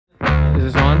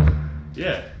Is this on?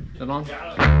 Yeah. Is it on?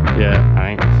 Yeah, I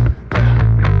ain't.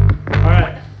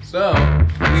 Alright. So,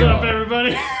 what's up,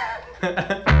 everybody?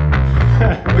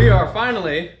 We are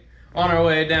finally on our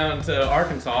way down to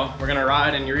Arkansas. We're gonna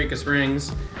ride in Eureka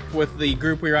Springs with the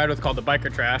group we ride with called the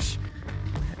Biker Trash.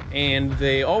 And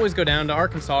they always go down to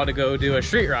Arkansas to go do a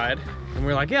street ride. And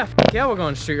we're like, yeah, yeah, we're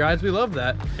going street rides. We love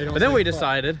that. But then we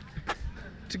decided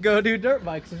to go do dirt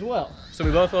bikes as well. So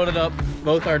we both loaded up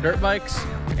both our dirt bikes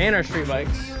and our street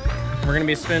bikes. We're gonna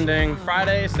be spending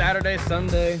Friday, Saturday,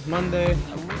 Sunday, Monday,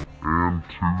 and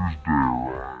Tuesday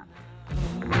ride.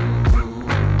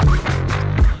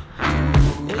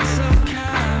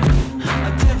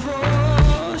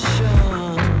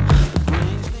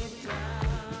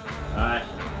 Alright,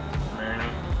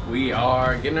 we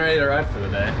are getting ready to ride for the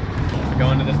day. We're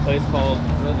going to this place called,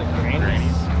 what is it,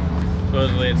 Granny's?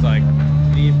 Supposedly it's like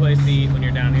the place to eat when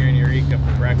you're down here in Eureka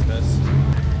for breakfast.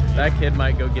 That kid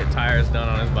might go get tires done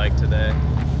on his bike today.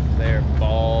 They're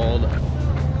bald,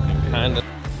 kinda.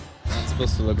 It's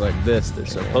supposed to look like this. They're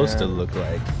supposed to look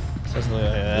like. Supposed to look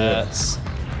like that.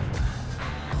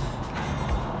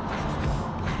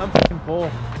 I'm fucking full.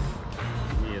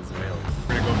 He is well.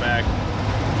 We're gonna go back,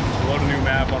 load a new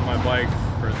map on my bike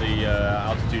for the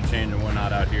altitude change and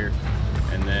whatnot out here,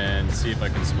 and then see if I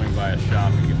can swing by a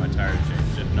shop and get my tires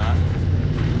changed. If not,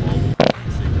 well, we'll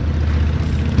see.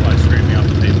 Probably scrape me off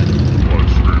the pavement.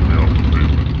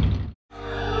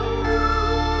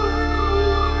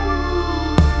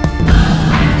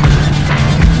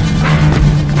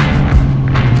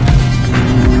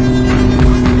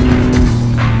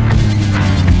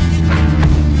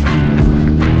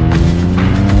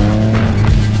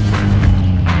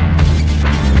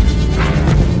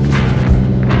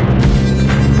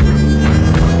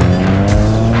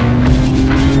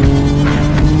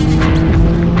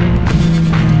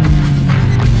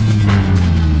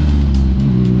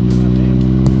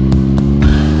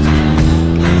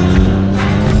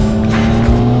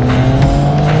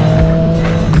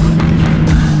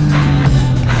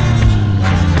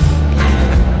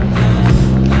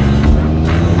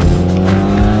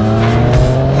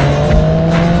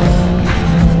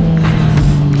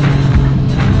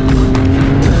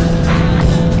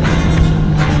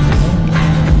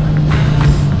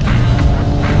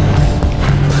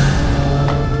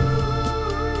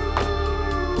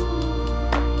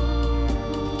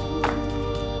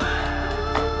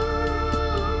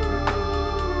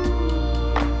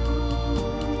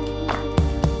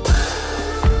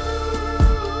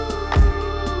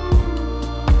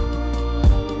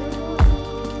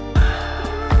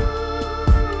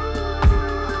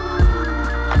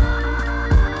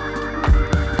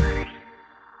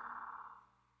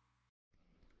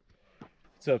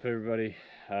 What's up, everybody?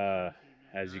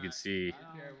 As you can see,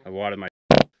 I watered my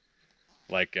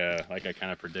like I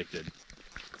kind of predicted.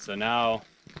 So now,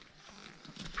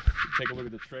 take a look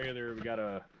at the trailer. We got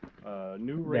a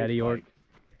new race Daddy York.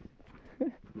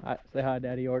 bike. Say hi,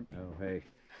 Daddy York. Oh, hey.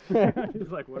 He's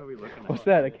like, what are we looking at? What's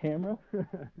that, a camera?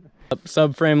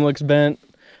 Subframe looks bent.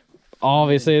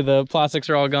 Obviously, the plastics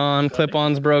are all gone.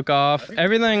 Clip-ons broke off.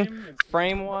 Everything,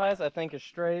 frame-wise, I think is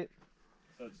straight.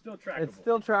 So it's still trackable. It's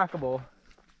still trackable.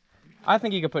 I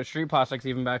think you could put street plastics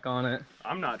even back on it.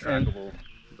 I'm not trackable,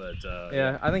 but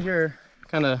yeah, I think you're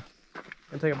kind of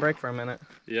gonna take a break for a minute.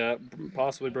 yeah,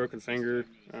 possibly broken finger,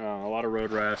 a lot of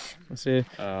road rash. Let's see,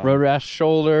 road rash,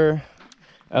 shoulder,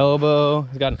 elbow.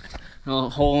 He's got a little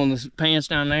hole in his pants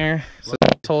down there. So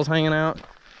the hole's hanging out.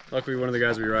 Luckily, one of the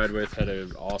guys we ride with had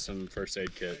an awesome first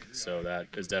aid kit, so that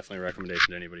is definitely a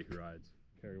recommendation to anybody who rides.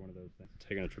 Carry one of those things.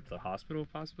 Taking a trip to the hospital,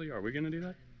 possibly? Are we gonna do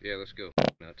that? Yeah, let's go.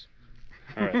 Nuts.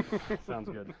 All right, sounds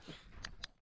good.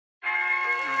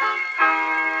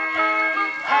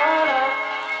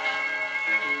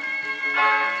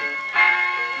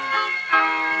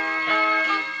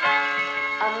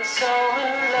 I'm so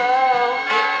in love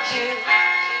with you.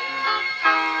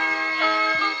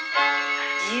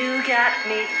 You got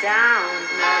me down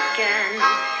again.